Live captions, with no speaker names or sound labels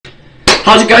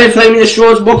How's it going, Flaming the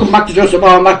Shores? Welcome back to Joseph.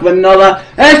 I'm back with another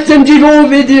Smg4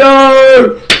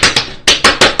 video!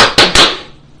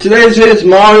 Today's video is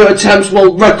Mario attempts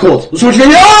world record. Let's watch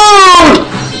video!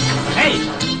 Hey!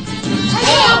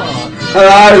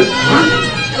 Hello!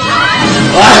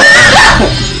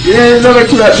 Yeah, another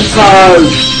cool episode!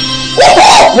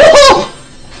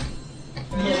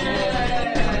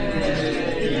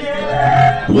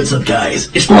 What's up, guys?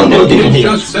 It's Mario Duty!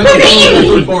 Just set the world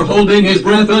record for holding his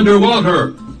breath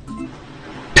underwater.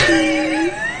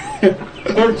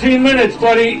 13 minutes,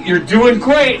 buddy. You're doing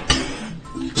great.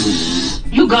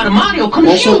 You got a Mario, come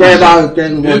If shoot!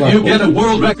 If you get a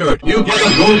world record, you get a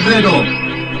gold medal.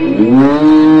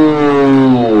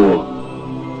 Ooh.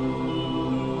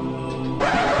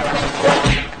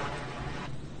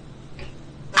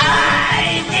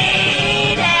 I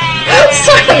need it!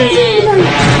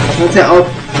 What's it up?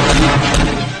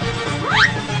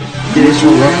 Guinness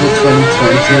World Record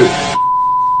 2022.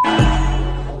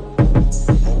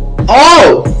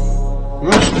 Oh!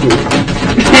 That's cool.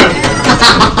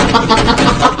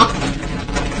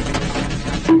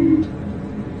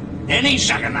 Any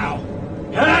second now.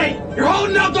 Hey, you're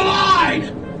holding up the line.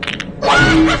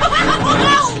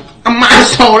 I'm an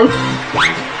asshole!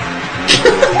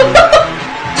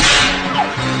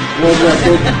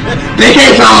 Big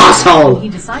asshole! He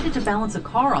decided to balance a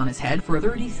car on his head for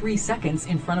 33 seconds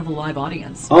in front of a live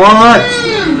audience. Alright!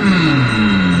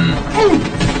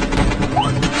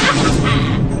 What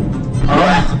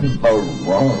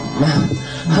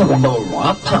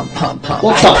the fuck?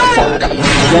 Let's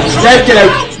get it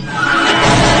out!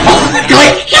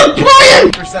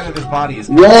 Percent of his body is.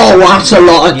 Whoa, that's a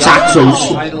lot of tattoos!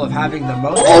 Title of having the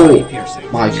most Oh body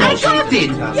piercings. my god.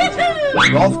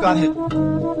 Rolf got hit.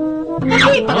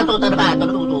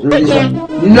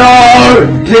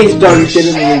 No! Please don't get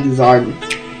in the redesign.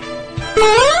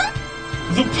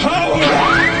 The power,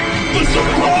 the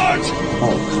support,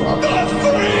 Oh fuck. the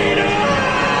freedom.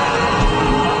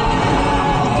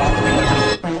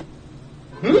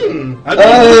 I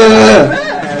think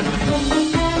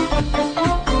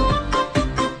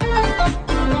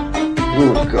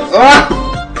Oh my god. Ah!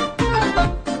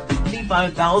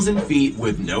 5,000 feet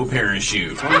with no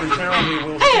parachute. Look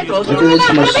at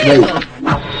this, my snake.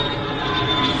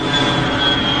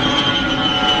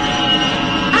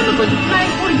 I'm going to cry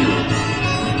for you.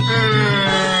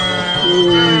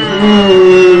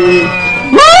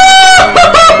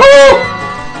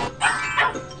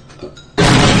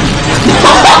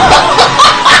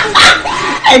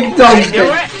 Egg dog.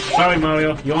 Sorry,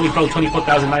 Mario. You only fell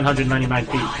 24,999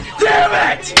 feet.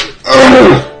 Damn it!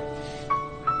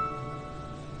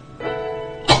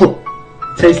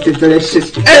 Tasted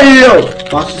delicious. Hey yo!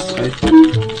 Watch this face.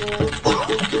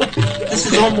 This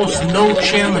is almost no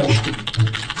challenge.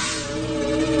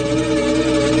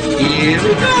 Here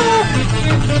we go!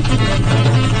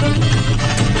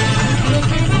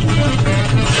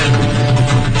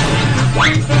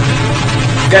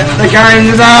 Get the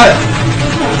guns out!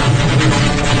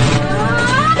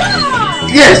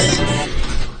 Yes!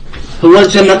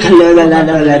 What's in the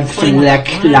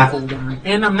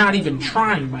And I'm not even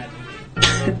trying, by the way.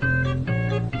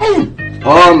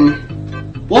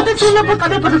 What?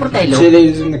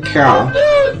 City's in the car.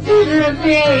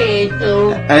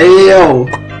 Hey yo!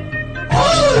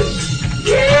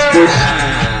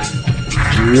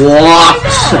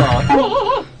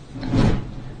 What?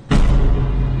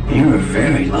 You're a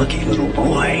very lucky little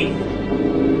boy.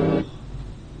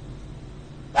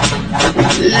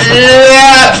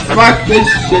 Yeah! Fuck this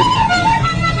shit!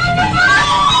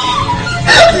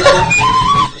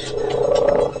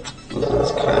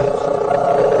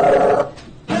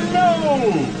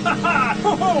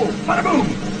 Bada boom!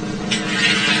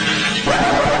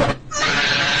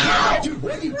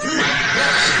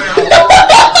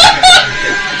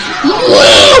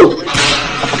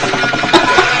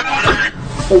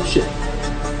 Oh shit.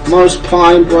 Mars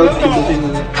Pine broke the thing.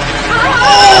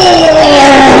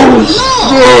 Oh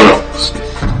shit!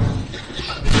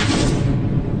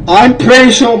 I'm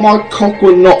pretty sure my cock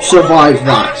will not survive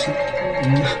that.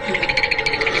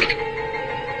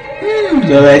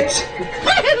 Do it.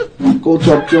 Go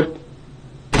drop.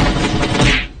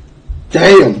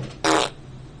 Damn.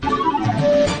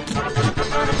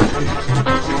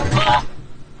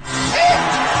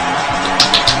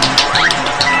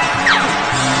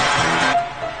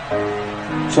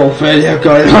 Full failure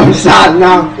going on sad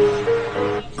now.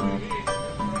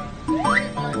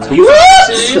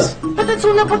 What? But that's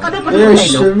all about Are you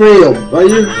surreal? Are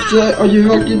you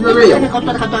fucking for real?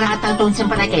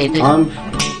 I'm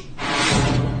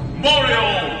Mario!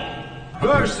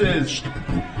 versus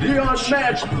the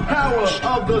unmatched power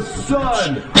of the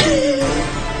sun.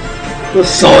 The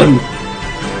sun.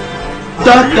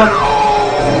 Dun, dun.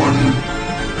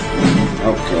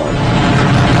 Oh god.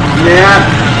 Yeah.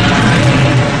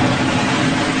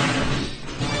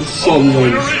 The sun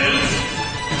wins.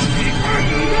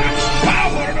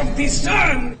 Power of the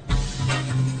sun.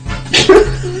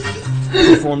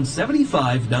 Performed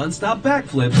 75 non-stop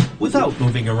backflips without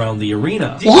moving around the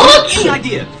arena. What?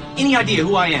 Any idea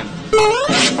who I am?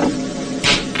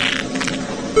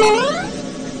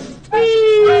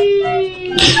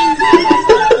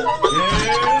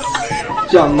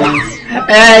 John wins.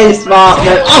 Hey, smart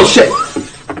man. Oh shit.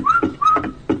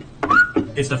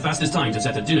 It's the fastest time to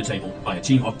set a dinner table by a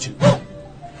team of 2.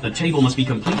 The table must be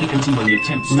completely empty when the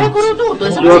attempt starts.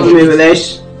 You want me with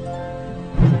this?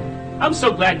 I'm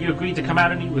so glad you agreed to come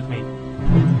out and eat with me.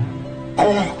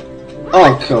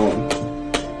 Oh, come on.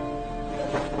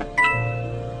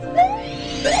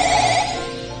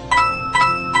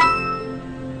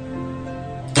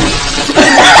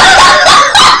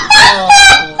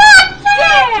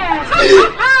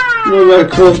 You're very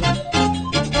cool.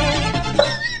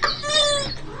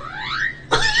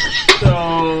 So,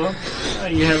 are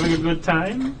you having a good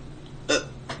time? Your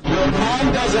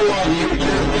mom doesn't love you.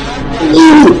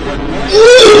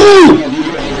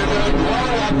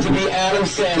 To be Adam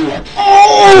Sandler.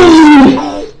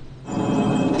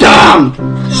 Damn!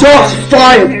 Shots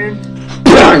fired!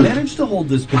 Bang! Managed to hold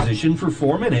this position for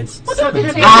 4 minutes.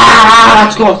 7 Ah,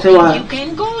 let's go to You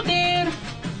can go there.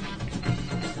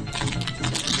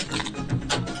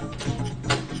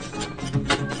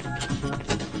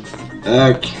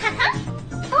 Okay.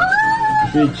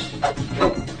 Reach.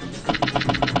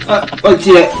 What's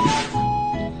it?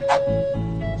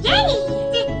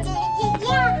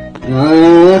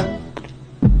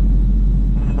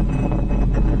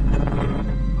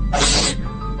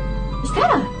 Is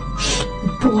that a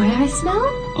boy I smell?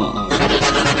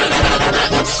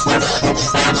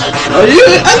 Are you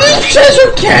just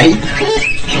okay?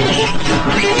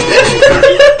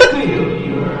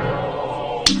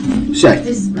 Check.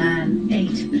 This man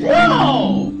ate.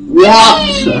 What?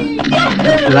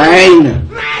 Plane.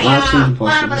 That's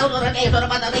impossible.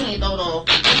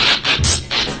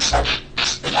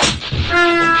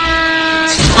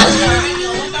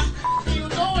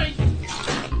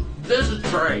 This is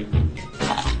great.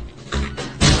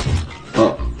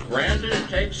 Oh. Granted, it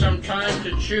takes some time to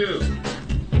chew,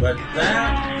 but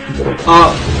that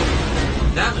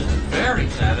was very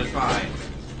satisfying.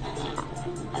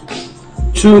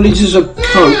 2 liters of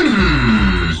Coke.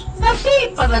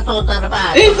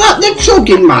 Is that the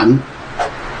chugging man?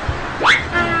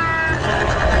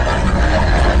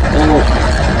 Oh.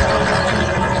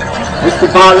 It's the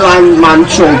Barland man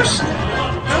chugs.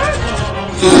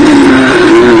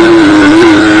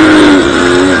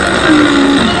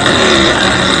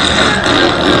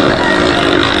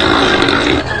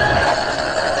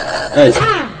 Hey.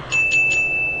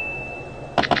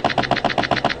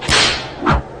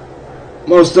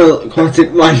 Monster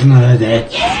Aquatic Life Melody.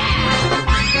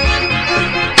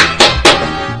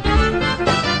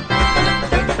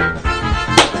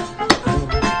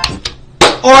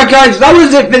 Alright guys, that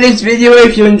was it for this video.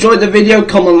 If you enjoyed the video,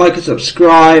 comment, like and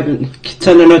subscribe and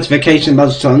turn the notification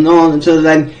bells on. Until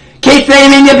then, keep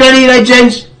flaming your bloody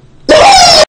legends.